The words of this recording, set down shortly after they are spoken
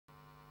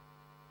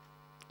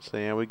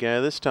See how we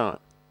go this time.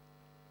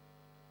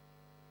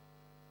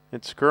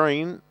 It's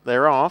green,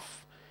 they're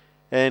off,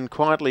 and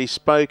Quietly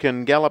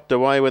Spoken galloped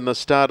away when the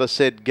starter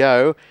said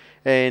go,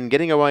 and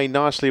getting away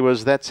nicely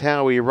was That's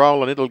How We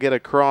Roll, and it'll get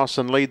across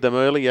and lead them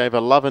early over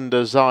Love and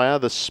Desire,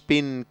 the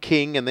Spin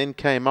King, and then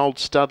came Old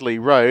Studley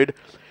Road.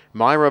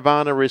 My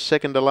Ravana is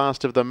second to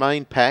last of the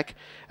main pack,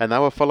 and they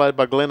were followed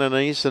by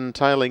Glenanise, and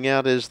tailing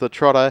out is the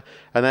Trotter,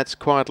 and That's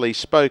Quietly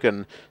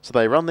Spoken. So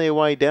they run their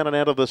way down and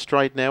out of the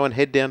straight now and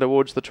head down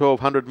towards the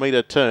 1200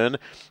 metre turn,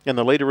 and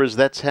the leader is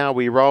That's How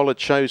We Roll. It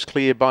shows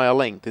clear by a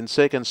length. In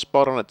second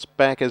spot on its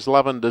back is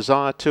Love and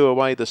Desire, two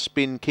away the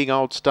Spin King,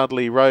 Old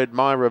Studley Road,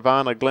 My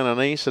Ravana,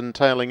 Glenanise, and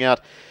tailing out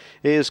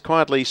is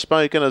Quietly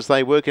Spoken as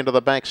they work into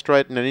the back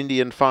straight in an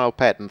Indian file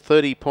pattern.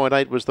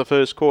 30.8 was the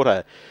first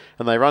quarter,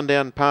 and they run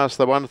down past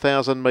the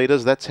 1,000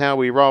 metres. That's How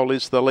We Roll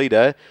is the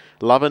leader.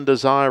 Love and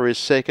Desire is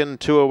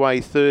second. Two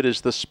away third is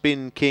the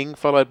Spin King,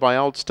 followed by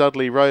Old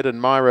Studley Road and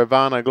My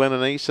Ravana,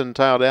 Glenanise, and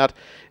tailed out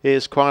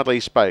is Quietly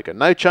Spoken.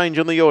 No change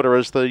in the order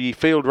as the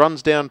field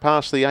runs down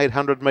past the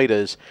 800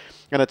 metres,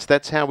 and it's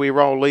That's How We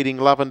Roll leading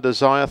Love and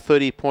Desire.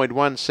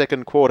 30.1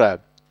 second quarter.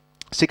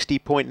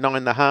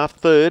 60.9 the half.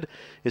 Third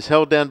is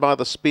held down by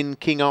the Spin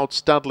King, Old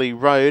Studley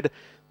Road.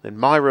 Then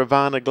My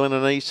Ravana,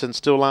 Glenanise, and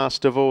still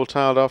last of all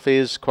tailed off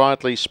is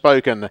Quietly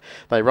Spoken.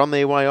 They run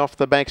their way off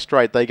the back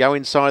straight. They go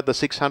inside the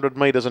 600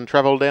 metres and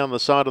travel down the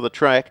side of the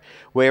track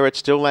where it's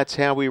still That's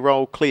How We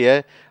Roll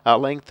clear. A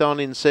length on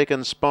in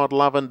second spot,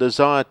 Love and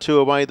Desire, two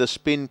away the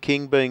Spin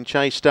King being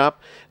chased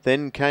up.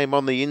 Then came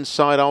on the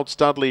inside Old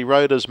Studley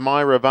Road as My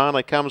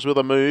Ravana comes with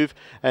a move,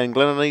 and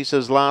Glenanise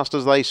is last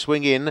as they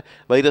swing in.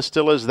 Leader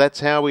still is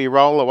That's How We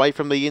Roll. Away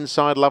from the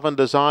inside, Love and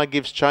Desire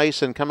gives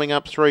chase, and coming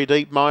up three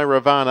deep, My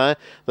Ravana.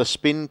 The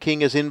Spin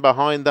King is in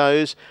behind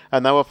those,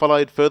 and they were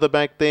followed further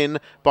back then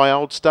by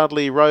Old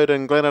Studley Road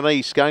and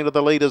Glenanise. Going to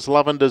the leaders,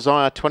 Love and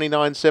Desire,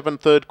 29.7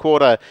 third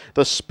quarter.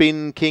 The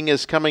Spin King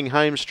is coming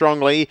home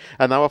strongly,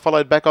 and they were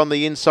followed back on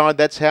the inside.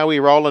 That's How We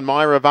Roll, and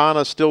My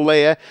Ravana still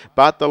there,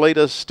 but the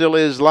leader still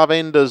is Love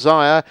and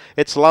Desire.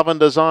 It's Love and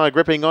Desire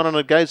gripping on, and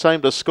it goes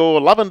home to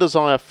score. Love and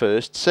Desire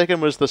first.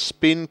 Second was the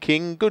Spin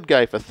King. Good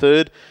go for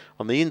third.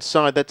 On the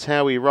inside, That's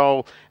How We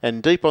Roll,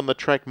 and deep on the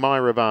track, My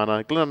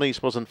Ravana.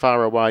 Glenanise wasn't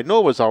far away,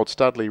 nor was Old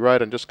Studley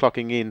Road, and just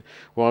clocking in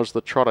was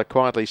the Trotter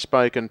Quietly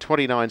Spoken,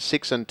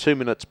 29.6 and 2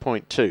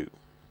 minutes.2.